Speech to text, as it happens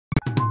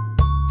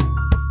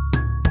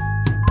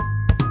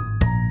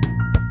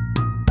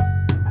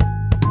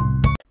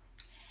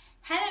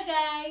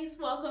guys,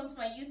 welcome to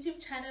my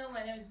YouTube channel.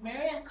 My name is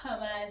Mary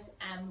Akomas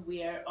and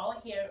we're all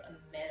here on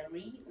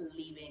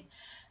Merryliving.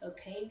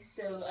 Okay,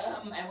 so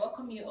I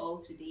welcome you all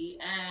today,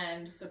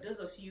 and for those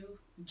of you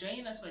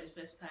joining us for the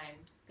first time,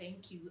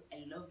 thank you,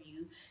 I love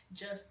you.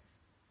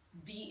 Just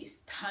be a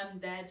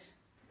standard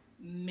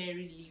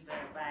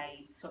Merryliver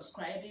by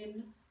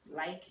subscribing,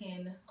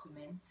 liking,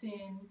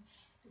 commenting,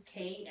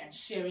 okay, and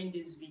sharing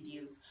this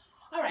video.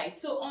 Alright,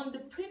 so on the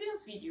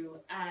previous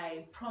video,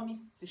 I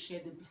promised to share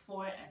the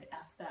before and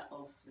after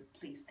of the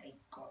place I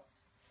got.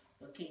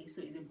 Okay,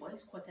 so it's a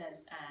boys'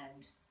 quarters,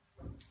 and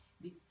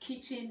the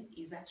kitchen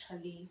is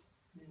actually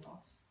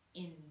not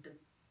in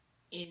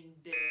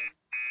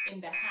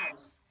the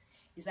house.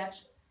 It's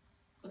actually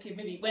okay.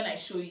 Maybe when I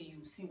show you,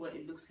 you see what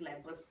it looks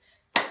like. But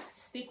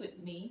stick with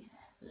me.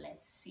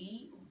 Let's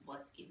see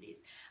what it is.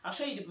 I'll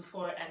show you the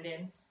before and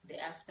then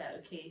the after.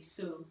 Okay,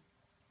 so.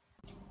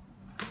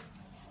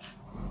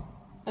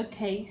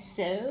 Okay,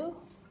 so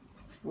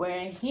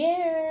we're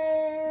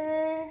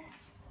here.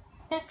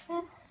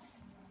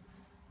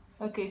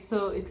 Okay,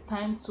 so it's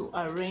time to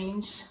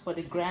arrange for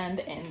the grand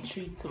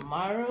entry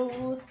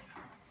tomorrow.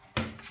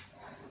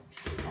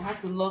 I had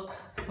to lock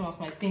some of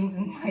my things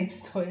in my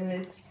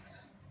toilet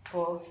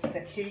for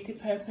security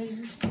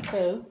purposes.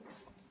 So,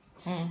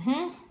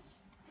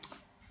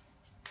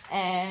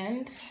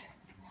 and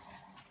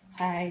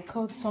I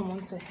called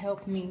someone to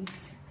help me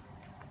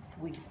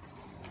with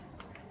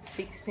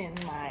fixing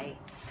my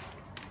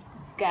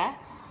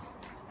gas.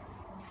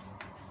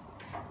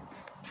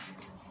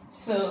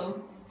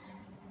 So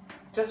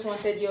just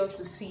wanted you all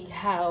to see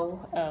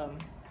how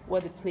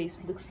what the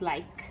place looks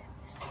like,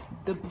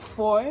 the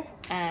before,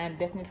 and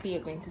definitely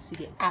you're going to see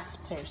the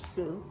after,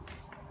 so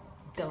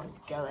don't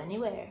go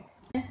anywhere.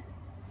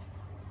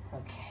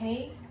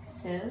 Okay,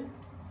 so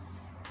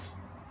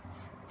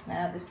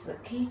now this is a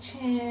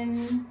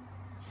kitchen.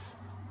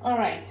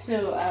 Alright,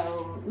 so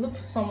I'll look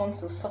for someone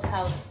to sort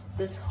out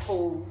this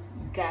whole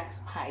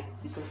gas pipe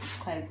because it's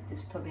quite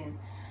disturbing.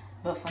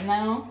 But for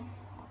now,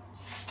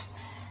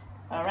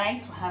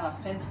 alright, we'll have our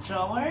first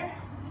drawer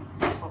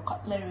for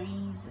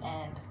cutleries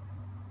and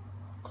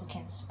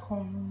cooking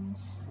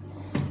spoons.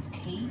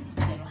 Okay,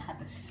 then we'll have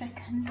the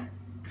second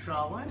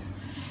drawer,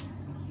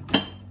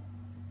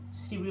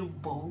 cereal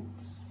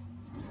bowls.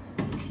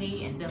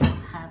 Okay, and then we'll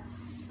have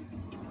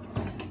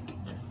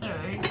the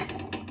third,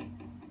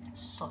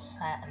 saucer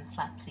and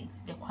flat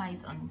plates. They're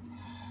quite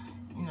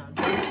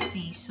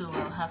dusty, so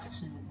I'll have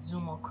to do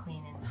more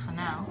cleaning for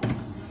now.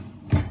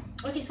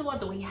 Okay, so what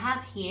do we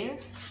have here?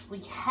 We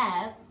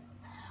have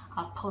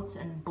our pots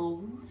and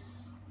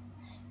bowls.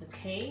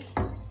 Okay,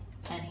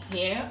 and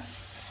here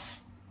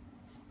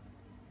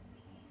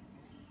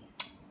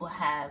we'll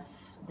have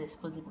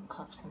disposable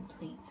cups and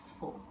plates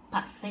for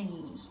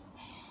parfait.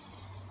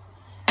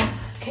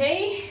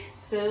 Okay,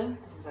 so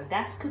this is a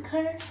gas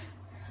cooker,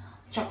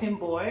 chopping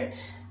board,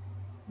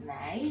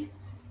 knife.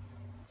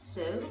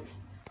 So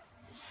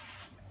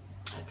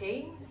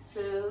okay,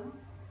 so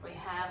we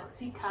have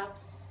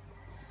teacups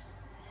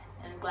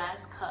and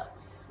glass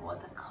cups,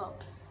 water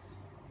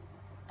cups,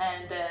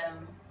 and I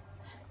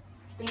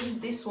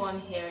think this one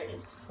here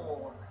is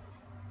for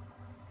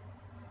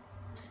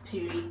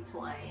spirit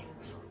wine.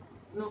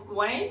 No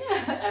wine.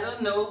 I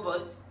don't know,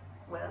 but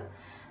well,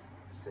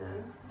 so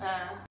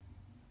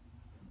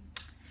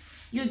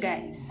you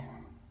guys,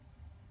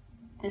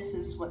 this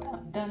is what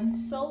I've done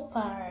so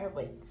far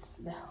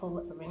with the whole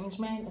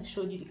arrangement. I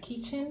showed you the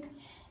kitchen,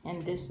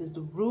 and this is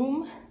the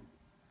room.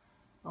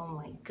 Oh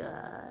my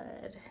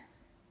god.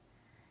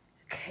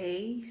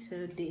 Okay,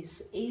 so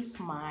this is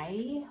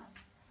my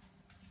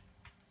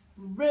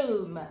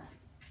room.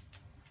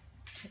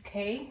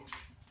 Okay,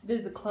 this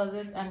is the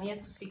closet. I'm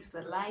yet to fix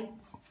the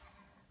lights.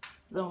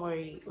 Don't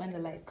worry when the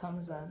light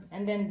comes on.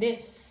 And then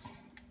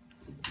this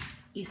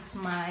is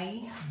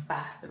my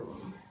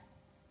bathroom.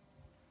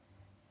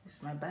 This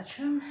is my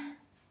bathroom.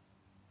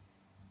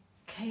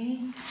 Okay.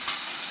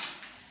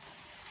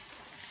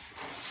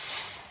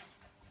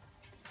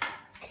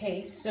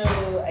 Okay, so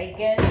I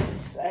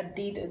guess I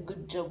did a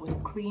good job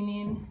with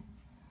cleaning,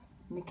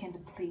 making the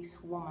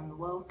place warm and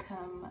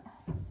welcome.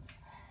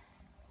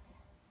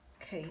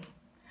 Okay,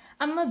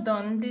 I'm not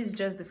done. This is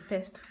just the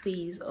first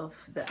phase of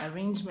the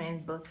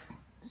arrangement, but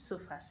so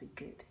far so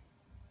good.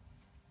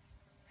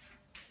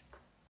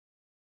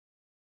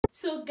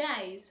 So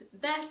guys,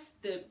 that's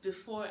the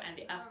before and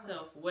the after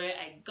of where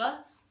I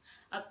got.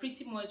 I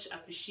pretty much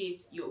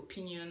appreciate your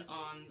opinion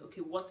on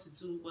okay, what to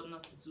do, what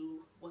not to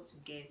do, what to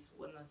get,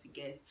 what not to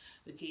get.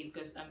 Okay,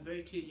 because I'm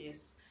very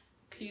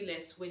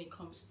clueless when it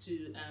comes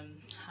to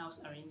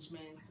house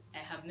arrangements. I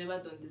have never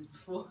done this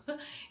before.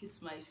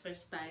 It's my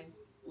first time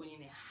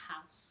owning a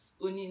house,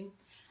 owning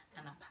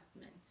an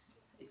apartment.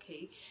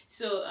 Okay,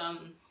 so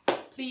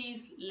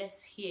please,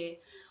 let's hear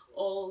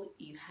all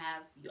you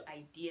have, your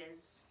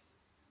ideas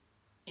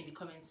in the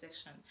comment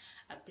section.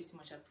 I pretty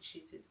much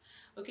appreciate it.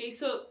 Okay,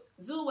 so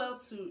do well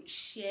to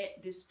share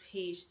this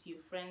page to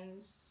your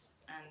friends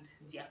and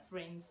their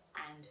friends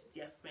and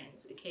their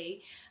friends.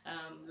 Okay,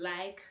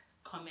 like,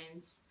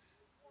 comment,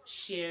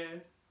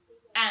 share,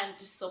 And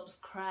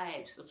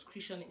subscribe.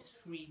 Subscription is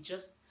free.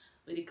 Just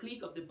with a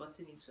click of the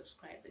button, you've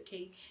subscribed.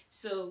 Okay,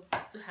 so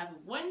to have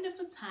a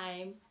wonderful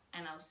time,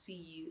 and I'll see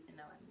you in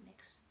our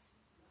next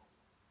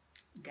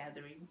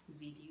gathering,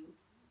 video,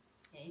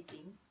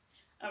 anything.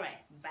 All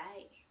right,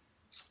 bye.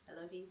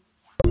 I love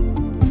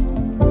you.